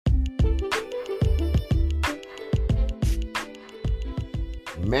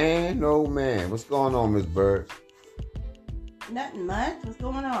Man, oh man. What's going on, Miss Bird? Nothing much. What's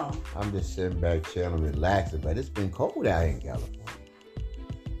going on? I'm just sitting back, chilling, relaxing, but it's been cold out here in California.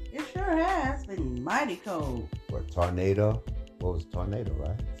 It sure has. It's been mighty cold. What, tornado? What was tornado,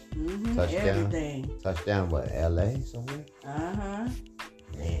 right? Mm-hmm. Touchdown. Everything. Touchdown, what, LA somewhere? Uh-huh.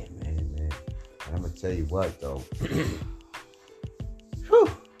 Man. And I'm going to tell you what, though.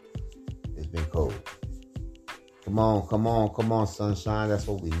 Whew. It's been cold. Come on, sunshine. That's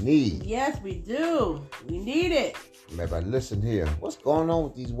what we need. Yes, we do. We need it. Everybody, listen here. What's going on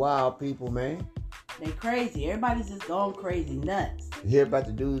with these wild people, man? They crazy. Everybody's just going crazy, nuts. You hear about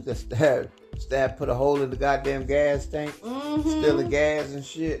the dudes that put a hole in the goddamn gas tank? Mm-hmm. Stealing gas and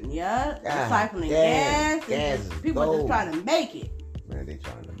shit? Yeah. God Recycling damn, gas. gas And is people gold. just trying to make it. Man, they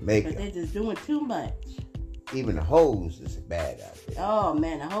trying to make But it. they're just doing too much. Even the hose is bad out there. Oh,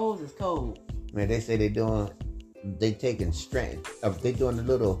 man. The hose is cold. Man, they say they doing the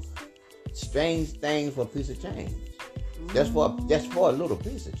little strange things for a piece of change. Just for a little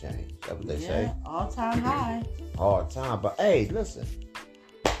piece of change. That's what they say. All-time high. Hard time. But hey, listen.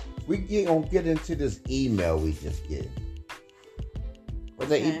 We gonna get into this email we just get. What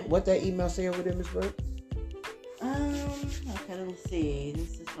that email say over there, Miss Bird? Okay, let me see.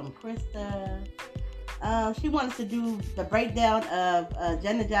 This is from Krista. She wanted to do the breakdown of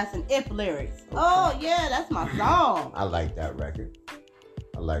Janet Jackson If lyrics. Okay. Oh yeah, that's my song. I like that record.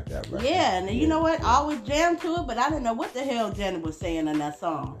 Yeah, and you know what? I always jam to it, but I didn't know what the hell Janet was saying in that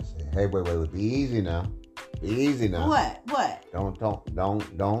song. Hey, wait, be easy now. Be easy now. What?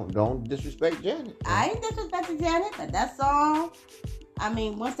 Don't disrespect Janet. I ain't disrespecting Janet, but that song, I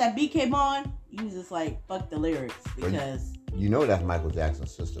mean, once that beat came on, you was just like, fuck the lyrics, because you know that's Michael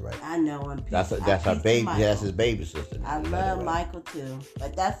Jackson's sister, right? I know. I'm that's her baby. That's his baby sister. I love right? Michael too,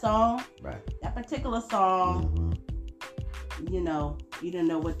 but that song, right? That particular song, you know, you didn't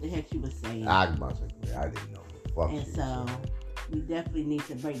know what the heck she was saying. I must agree. I didn't know. Fuck. And so we definitely need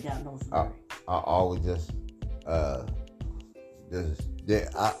to break down those lyrics. I always I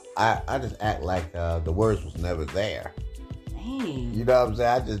just act like the words was never there. Dang. You know what I'm saying?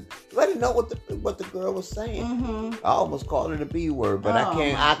 I just didn't know what the girl was saying. Mm-hmm. I almost called her the B word, but I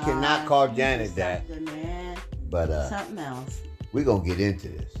cannot call Janet that. Man. But something else. We're gonna get into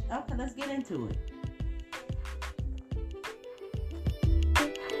this. Okay, let's get into it.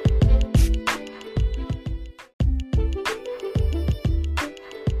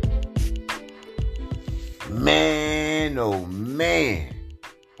 Man, oh man.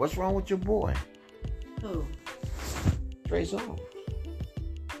 What's wrong with your boy? Who? Trey Songz.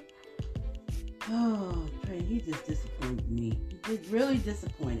 Oh, Trey, he just disappointed me. He just really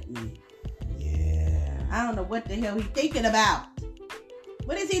disappointed me. Yeah. I don't know what the hell he's thinking about.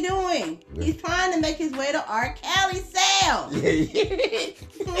 What is he doing? Yeah. He's trying to make his way to R. Kelly's sound. Yeah. He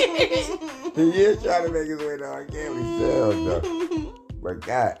is trying to make his way to R. Kelly's sound, though. But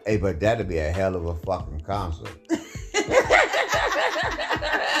God, but that'd be a hell of a fucking concert.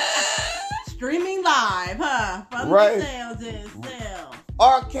 Streaming live, huh? From right. The sales itself.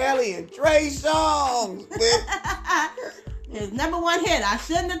 R. Kelly and Trey Songz. His number one hit. I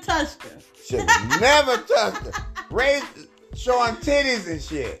shouldn't have touched her. Should have never touched her. Showing titties and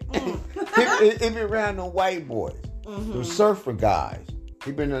shit. He been around them white boys, them surfer guys.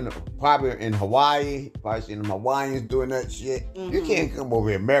 He been probably in Hawaii. Probably seen them Hawaiians doing that shit. You can't come over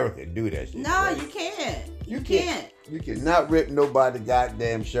to America and do that shit. No, right? you can't. You can't. You cannot rip nobody's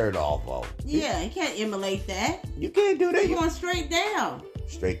goddamn shirt off of. Yeah, you can't emulate that. You can't do that. You're going straight down.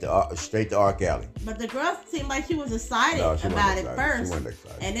 Straight to R. Kelly. But the girl seemed like she was excited about it first. She wasn't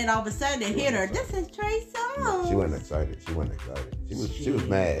excited. And then all of a sudden it hit her. This is Trey Songz. No, she wasn't excited. She was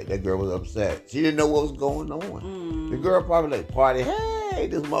mad. That girl was upset. She didn't know what was going on. The girl probably like party. Hey,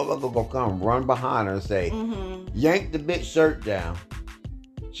 this motherfucker gonna come run behind her and say, yank the bitch shirt down.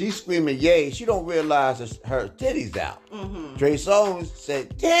 She's screaming, yay. She don't realize her titties out. Trey Songz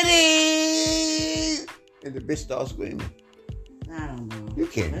said, titties! And the bitch starts screaming. I don't know. You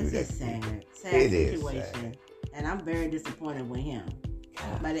can't do that. It's sad situation. Sad. And I'm very disappointed with him.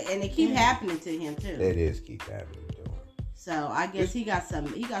 And it keep happening to him too. It is keep happening to him. So I guess he got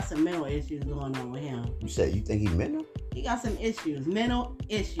some mental issues going on with him. You think he mental? He got some mental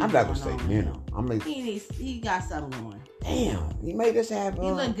issues. I'm not gonna say mental. He got something going. Damn, he made this happen.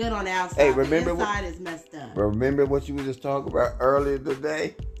 He look good on the outside. Hey, remember the inside is messed up. Remember what you were just talking about earlier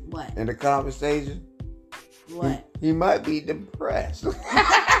today? What? In the conversation? What? He might be depressed. There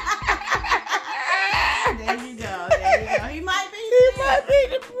you go. He might be. He might be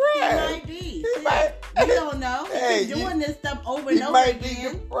depressed. He might be. We don't know. Hey, He's doing this stuff over he and over might be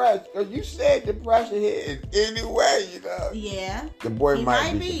again. depressed because you said depression hit in any way, you know. Yeah. The boy He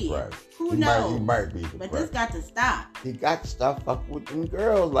might be depressed. Who knows? He might be depressed. But this got to stop. He got to stop fucking with them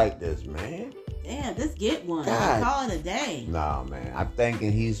girls like this, man. Damn, just get one. God. Call it a day. Nah, man. I'm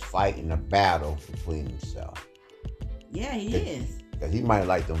thinking he's fighting a battle between himself. Yeah, he is. Because he might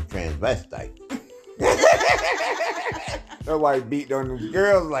like them transvestites. Nobody beat on them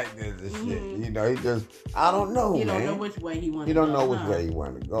girls like this and shit. You know, he just, I don't know, He man. don't know which way he wants to go. He don't know which way he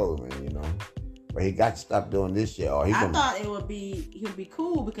want to go, man, you know. But he got to stop doing this shit. Or he thought he would be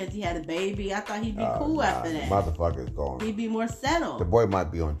cool because he had a baby. I thought he'd be cool after that. Motherfucker's going. He'd be more settled. The boy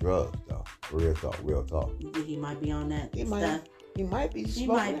might be on drugs, though. Real talk. You think he might be on that He stuff? He might be smoking. He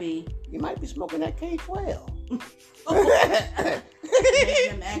might be. He might be smoking that K12.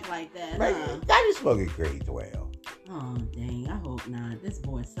 Make him act like that, huh? Got you smoking K12. Oh, dang. I hope not. This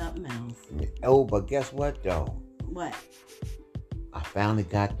boy's something else. Oh, but guess what, though? What? I finally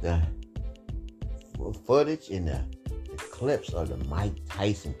got the footage and the clips of the Mike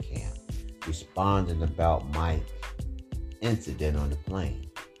Tyson camp responding about Mike's incident on the plane.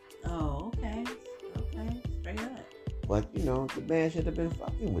 Oh, okay. Okay. Straight up. But, you know, the man should have been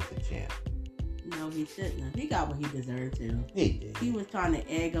fucking with the champ. No, he shouldn't have. He got what he deserved to. He did. He was trying to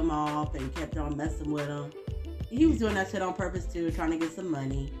egg him off and kept on messing with him. He was doing that shit on purpose too, trying to get some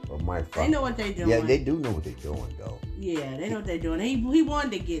money. But Mike, they know what they doing. Yeah, they do know what they're doing, though. Yeah, they know what they're doing. He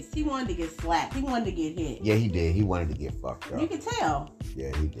wanted to get slapped. He wanted to get hit. Yeah, he did. He wanted to get fucked up. You can tell.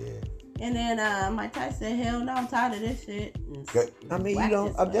 Yeah, he did. And then Mike Tyson said, "Hell no, I'm tired of this shit." I mean, you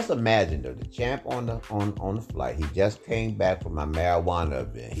know, just imagine though, the champ on the flight. He just came back from a marijuana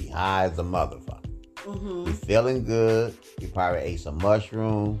event. He high as a motherfucker. Mm-hmm. He feeling good. He probably ate some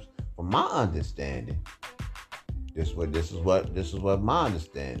mushrooms. From my understanding, this is what my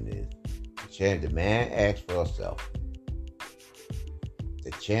understanding is. The man asked for a selfie.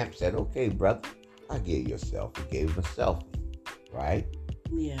 The champ said, "Okay, brother, I'll give you a selfie." Gave him a selfie, right?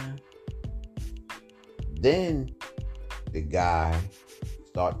 Yeah. Then the guy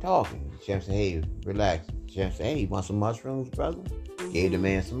started talking. The champ said, "Hey, relax." The champ said, "Hey, you want some mushrooms, brother?" Mm-hmm. Gave the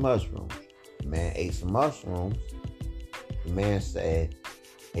man some mushrooms. The man ate some mushrooms. The man said,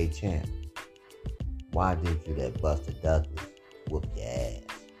 "Hey, champ, why did you let Buster Douglas whoop your ass?"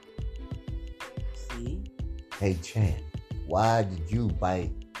 See? "Hey, champ, why did you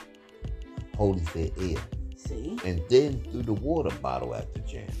bite Holyfield ear?" See? And then threw the water bottle at the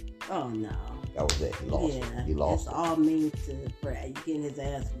champ. Oh, no. That was it. He lost it. He lost it. All means to getting his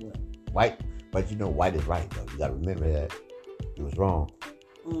ass whooped. White, but you know, White is right, though. You got to remember that. He was wrong.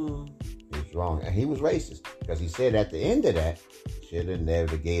 He was wrong. And he was racist. Because he said at the end of that, should have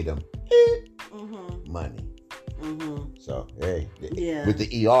never gave him money. Mm-hmm. So, hey. With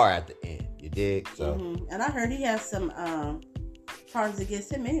the ER at the end. You dig? So. Mm-hmm. And I heard he has some charges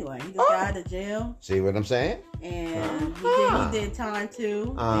against him anyway. He just got out of jail. See what I'm saying? And he did time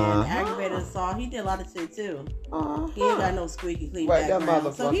too. And aggravated assault. He did a lot of shit too. He ain't got no squeaky clean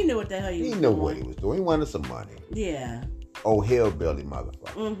background. So he knew what the hell he was doing. He knew what he was doing. He wanted some money. Yeah. Oh, hillbilly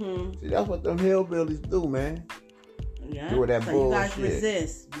motherfucker. Mm-hmm. See, that's what them hillbillies do, man. Yeah. Do that so bullshit.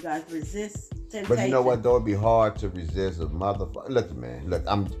 You guys resist temptation. But you know what, though? It'd be hard to resist a motherfucker. Look, man. Look,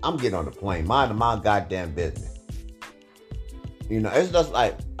 I'm getting on the plane. Mind my goddamn business. You know, it's just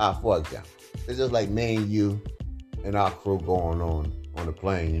like, for example, it's just like me and you and our crew going on the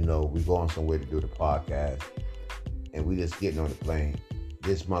plane. You know, we going somewhere to do the podcast, and we just getting on the plane.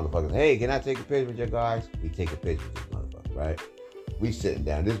 This motherfucker, hey, can I take a picture with you guys? We take a picture with this motherfucker, right? We sitting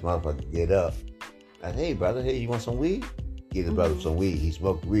down. This motherfucker get up. I say, hey, brother, hey, you want some weed? Give his brother some weed. He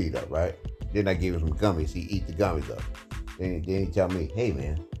smoked the weed up, right? Then I give him some gummies. He eat the gummies up. Then he tell me, hey,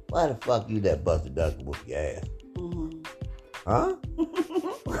 man, why the fuck you let Buster Douglas whoop your ass? Huh?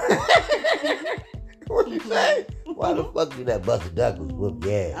 What you say? Why the fuck you let Buster Douglas whoop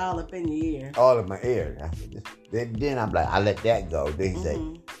your ass? All up in your ear. All in my ear. Then I'm like, I let that go. Then he say,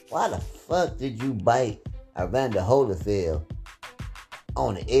 why the fuck did you bite Evander Holyfield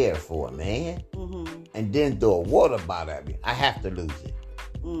on the air for, man? And then throw a water bottle at me. I have to lose it.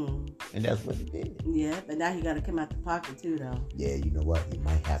 And that's what he did. Yeah, but now he got to come out the pocket too, though. Yeah, you know what? He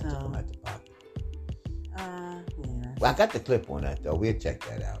might have to come out the pocket. Yeah. Well, I got the clip on that, though. We'll check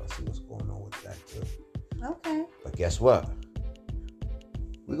that out and see what's going on with that, too. Okay. But guess what?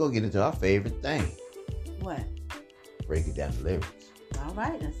 We're going to get into our favorite thing. What? Breaking down the lyrics. All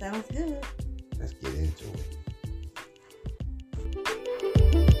right, that sounds good. Let's get into it.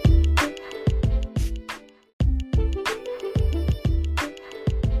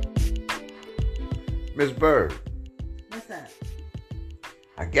 Miss Bird. What's up?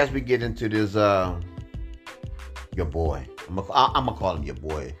 I guess we get into this Your boy. I'm gonna call him your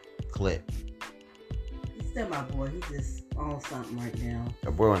boy, Clip. He's still my boy. He's just on something right now.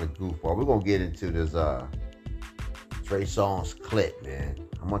 Your boy on the goofball. We're gonna get into this Trey Songz Clip, man.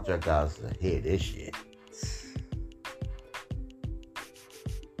 I want y'all guys to hear this shit.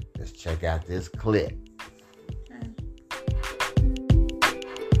 Let's check out this clip.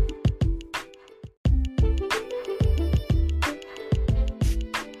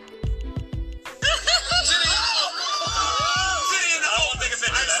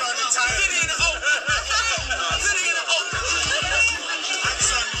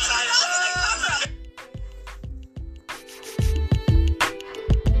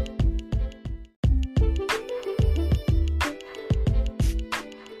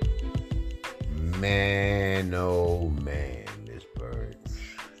 Man, oh man, Miss Bird.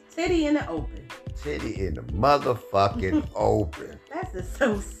 Titty in the open. Titty in the motherfucking open. That's just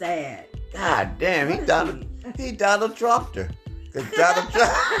so sad. God damn, he Donald Trumped her. Donald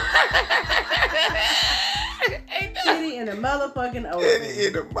Trump. Titty in the motherfucking open. Titty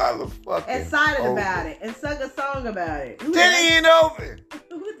in the motherfucking excited open. about it and sung a song about it. Titty in the open.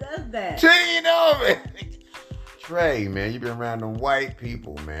 Who does that? Titty in the open. Trey, man, you been around them white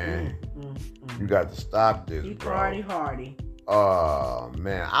people, man. You got to stop this, You bro. party hardy. Oh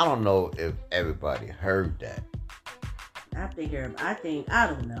man, I don't know if everybody heard that. I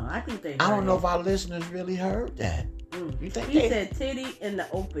don't know. I think they heard I don't know it. if our listeners really heard that. You think he said titty in the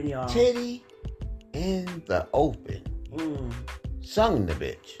open, y'all. Titty in the open. Sung the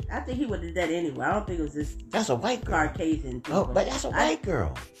bitch. I think he would have done that anyway. I don't think it was this That's a white girl. Caucasian people. Oh, but that's a white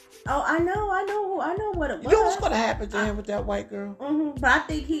girl. Oh, I know what it was. You know what's gonna happen to him with that white girl? But I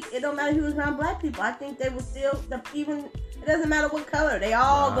think it don't matter if he was around black people. I think they were still even. It doesn't matter what color. They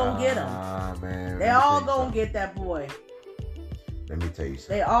all gonna get him. Man. They all gonna get that boy. Let me tell you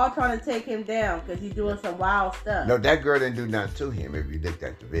something. They all trying to take him down because he's doing some wild stuff. No, that girl didn't do nothing to him. If you looked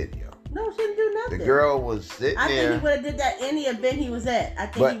at the video, no, she didn't do nothing. the girl was sitting there. I think he would have did that any event he was at. I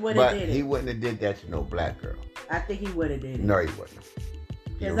think he would have did it. But he wouldn't have did that to no black girl. I think he would have did it. No, he wouldn't.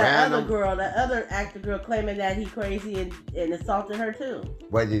 There's that other girl, that other actor girl, claiming that he crazy and assaulted her too.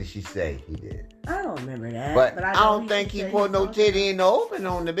 What did she say he did? I don't remember that. But I don't think he put no titty in the open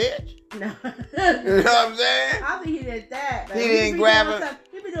on the bitch. No. You know what I'm saying? I think he did that. He didn't grab her.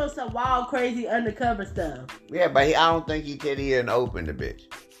 He been doing some wild, crazy, undercover stuff. Yeah, but I don't think he titty in the open the bitch.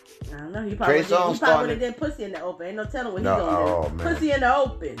 I don't know. He probably would have did pussy in the open. Ain't no telling what he's gonna do. Man. Pussy in the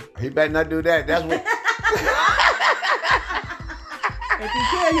open. He better not do that. That's what. If he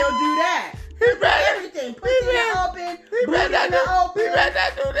can, he'll do that. He'll do everything. Pussy in the open. Booty in the open. He better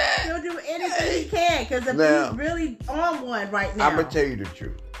not do that. He'll do anything he can because if he's really on one right now. I'm gonna tell you the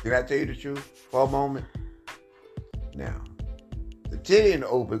truth. Can I tell you the truth for a moment? Now, the titty in the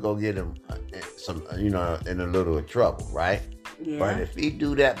open gonna get him some, in a little trouble, right? Yeah. But if he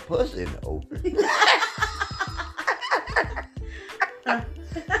do that pussy in the open.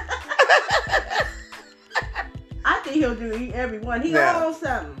 I think he'll do every one. He owns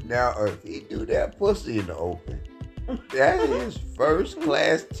something. Now, if he do that pussy in the open, that is first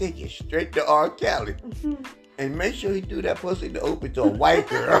class ticket straight to R. Kelly. And make sure he do that pussy in the open to a white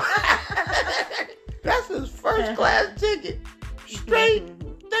girl. That's his first class ticket. Straight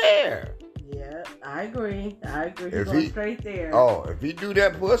there. Yeah, I agree. He's going straight there. Oh, if he do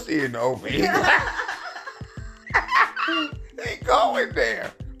that pussy in the open, he going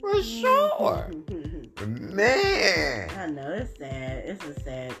there. For sure. Man. I know, it's sad. It's a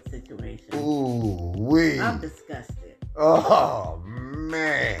sad situation. Ooh, wee. I'm disgusted. Oh,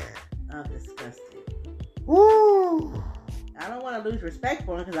 man. I'm disgusted. Woo. I don't want to lose respect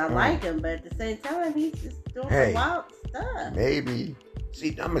for him because I like him, but at the same time, he's just doing some wild stuff. Maybe.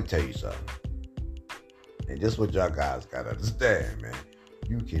 See, I'm going to tell you something. And this is what y'all guys got to understand, man.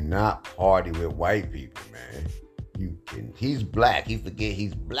 You cannot party with white people, man. He's black. He forget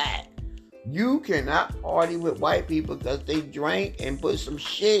he's black. You cannot party with white people because they drank and put some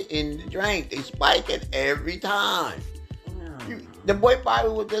shit in the drink. They spike it every time. The boy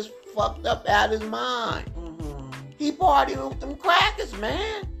probably was just fucked up out of his mind. He partied with them crackers,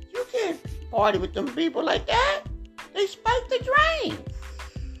 man. You can't party with them people like that. They spike the drink.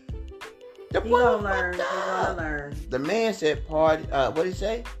 The boy was fucked up. Learn. The man said party, what'd he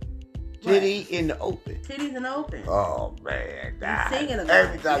say? Titty in the open. Titties in the open. Oh, man. He's singing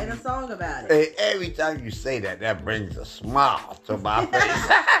about it. Made a song about it. Hey, every time you say that, that brings a smile to my face.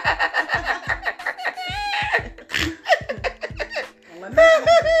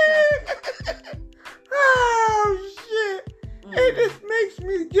 Oh, shit. It just makes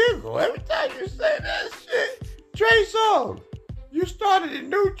me giggle every time you say that shit. Trey Songz, you started a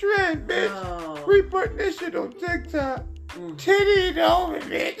new trend, bitch. be putting this shit on TikTok. Titty in the oven,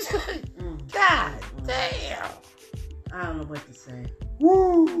 bitch. God damn. I don't know what to say.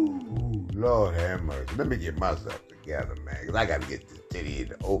 Woo. Lord have mercy. Let me get myself together, man. Because I got to get this titty in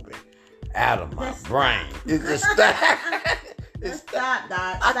the open out of my brain. It's just stuck. Stop,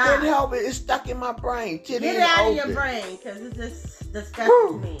 Doc. I couldn't help it. It's stuck in my brain. Titty in the open. Get it out of your brain because it just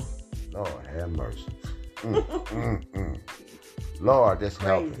disgusts me. Lord have mercy. Lord, just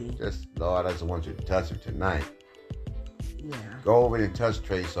help him. Lord, I just want you to touch him tonight. Yeah. Go over and touch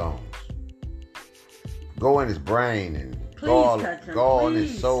Trey Songz. Go in his brain and go on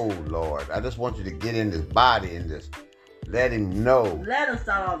his soul, Lord. I just want you to get in his body and just let him know. Let him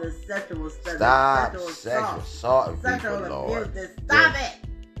stop all this sexual stuff. Stop sexual assault people, Lord. Stop it.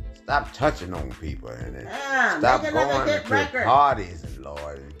 Stop touching on people and stop going to parties, and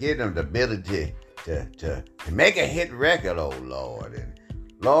Lord, and give them the ability to make a hit record, oh Lord. And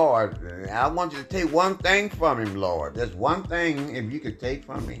Lord, I want you to take one thing from him, Lord. There's one thing if you could take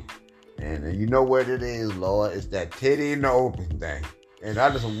from me. And you know what it is, Lord. It's that titty in the open thing. And I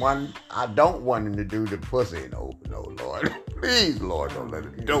don't want him to do the pussy in the open, oh Lord. Please, Lord, don't let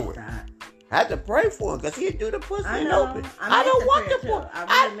him do it. I had to pray for him because he'd do the pussy in the open. I don't want the boy.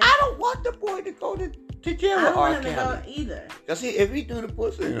 I don't want the boy to go to jail. I don't want him to go either. Because if he do the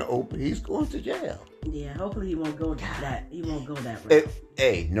pussy in the open, he's going to jail. Yeah, hopefully he won't go that. He won't go that route.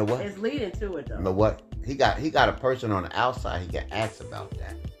 Hey, you know what? It's leading to it though. You know what? He got a person on the outside. He can ask about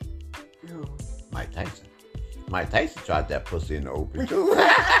that. No. Mike Tyson. Mike Tyson tried that pussy in the open too.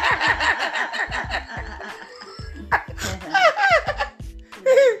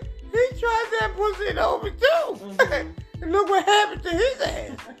 He tried that pussy in the open too. And look what happened to his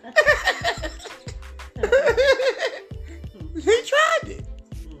ass. He tried it.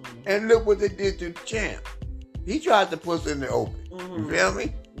 And look what they did to the champ. He tried the pussy in the open. You feel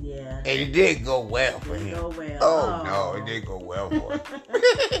me? Yeah. And it did go well for him. Go well. Oh, no, it did go well for him.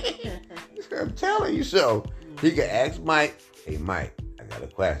 I'm telling you so. He can ask Mike, hey, Mike, I got a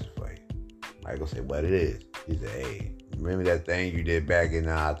question for you. Mike will say, what it is? He said, hey, remember that thing you did back in,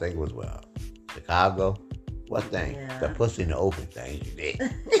 I think it was, Chicago? What thing? Yeah. The pussy in the open thing you did.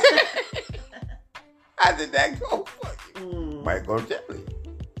 How did that go for you? Mike gonna tell you.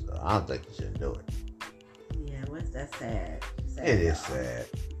 So I don't think you shouldn't do it. Yeah, that's sad. It is sad.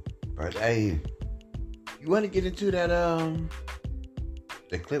 But hey, you want to get into that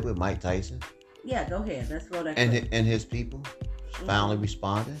the clip with Mike Tyson? Yeah, go ahead. Let's roll that and clip. And his people finally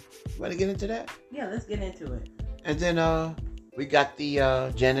responded. You want to get into that? Yeah, let's get into it. And then we got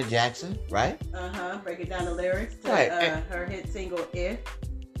the Janet Jackson, right? Breaking down the lyrics to her hit single If.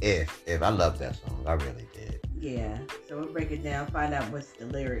 If I love that song, I really did. Yeah, so we'll break it down, find out what the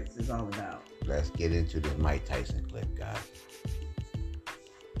lyrics is all about. Let's get into this Mike Tyson clip, guys.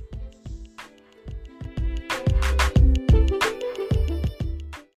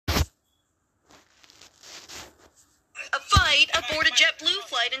 Aboard a JetBlue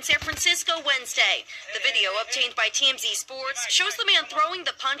flight in San Francisco Wednesday. The video obtained by TMZ Sports shows the man throwing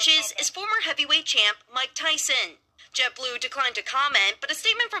the punches is former heavyweight champ Mike Tyson. JetBlue declined to comment, but a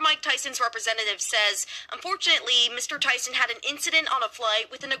statement from Mike Tyson's representative says, unfortunately, Mr. Tyson had an incident on a flight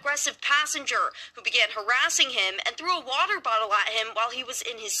with an aggressive passenger who began harassing him and threw a water bottle at him while he was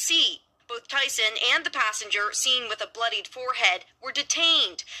in his seat. Both Tyson and the passenger, seen with a bloodied forehead, were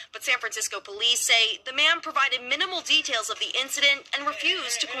detained. But San Francisco police say the man provided minimal details of the incident and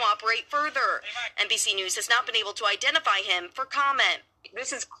refused to cooperate further. NBC News has not been able to identify him for comment.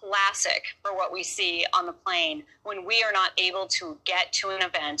 This is classic for what we see on the plane when we are not able to get to an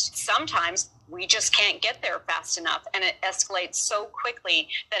event. Sometimes we just can't get there fast enough, and it escalates so quickly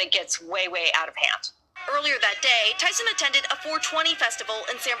that it gets way, way out of hand. Earlier that day, Tyson attended a 420 festival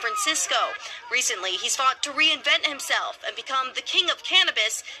in San Francisco. Recently, he's fought to reinvent himself and become the king of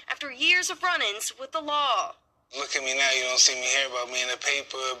cannabis after years of run-ins with the law. Look at me now, you don't see me hear about me in the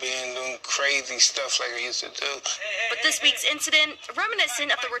paper, doing crazy stuff like I used to do. But this week's incident,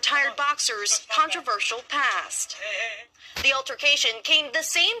 reminiscent of the retired boxer's controversial past. The altercation came the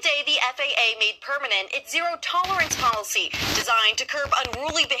same day the FAA made permanent its zero-tolerance policy, designed to curb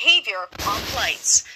unruly behavior on flights.